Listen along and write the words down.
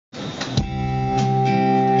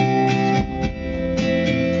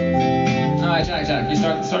You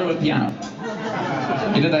started with piano.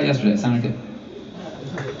 You did that yesterday. It sounded good.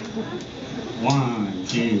 1,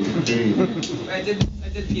 2, 3. I did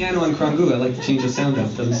piano on Krangu. I like to change the sound up.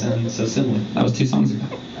 It doesn't sound so similar. That was 2 songs ago.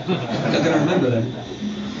 I'm not gonna remember that.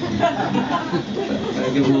 I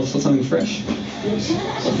give a little something fresh.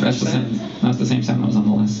 Fresh sound. That's the same sound that was on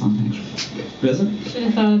the last song, actually. Doesn't? Should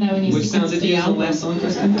have thought of that when you. Which sound did you use on the last song,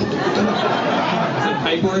 Kristen? Is it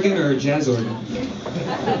pipe organ or jazz organ?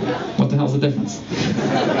 What the hell's the difference?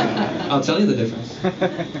 I'll tell you the difference.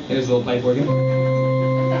 Here's a little pipe organ.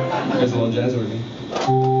 Here's a little jazz organ.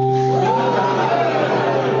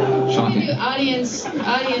 Shocking. Audience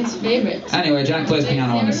favorite. Anyway, Jack plays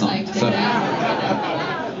piano on this song. So.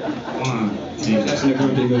 1, 2. That's not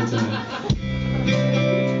going to be good tonight.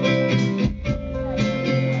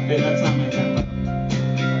 Hey, that's not my tempo.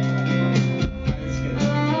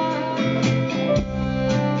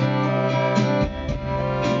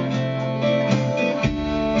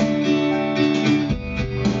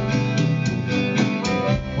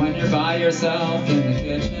 When you're by yourself in the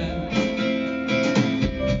kitchen,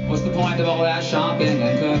 what's the point of all that shopping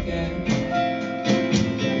and cooking?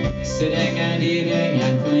 Sitting and eating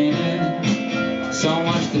and cleaning, so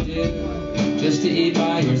much to do just to eat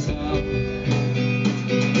by yourself. And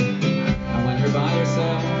when you're by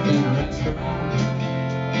yourself in a restaurant,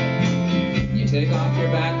 you take off your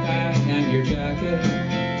backpack and your jacket,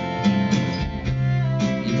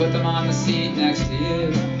 you put them on the seat next to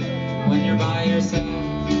you. When you're by yourself,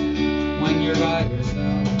 when you're by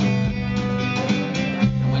yourself.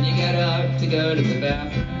 And when you get up to go to the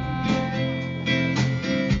bathroom,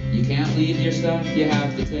 you can't leave your stuff, you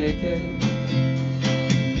have to take it.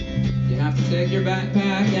 You have to take your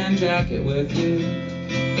backpack and jacket with you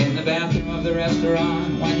in the bathroom of the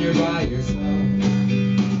restaurant when you're by yourself.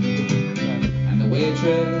 And the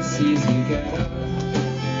waitress sees you get up.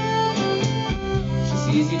 She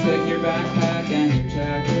sees you take your backpack and your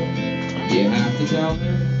jacket. You have to tell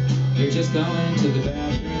her you're just going to the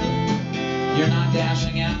bathroom. You're not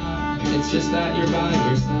dashing out, it's just that you're by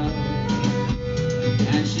yourself.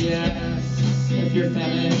 And she asks if you're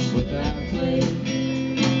finished with that plate.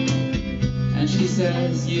 And she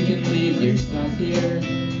says you can leave your stuff here.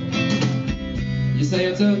 You say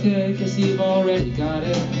it's okay cause you've already got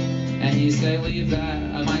it. And you say leave that,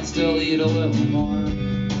 I might still eat a little more.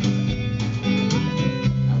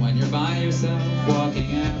 And when you're by yourself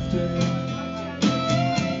walking after,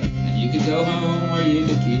 and you could go home or you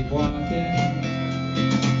could keep walking,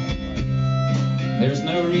 there's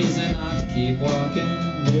no reason not to keep walking.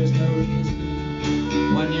 There's no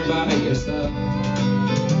reason when you're by yourself.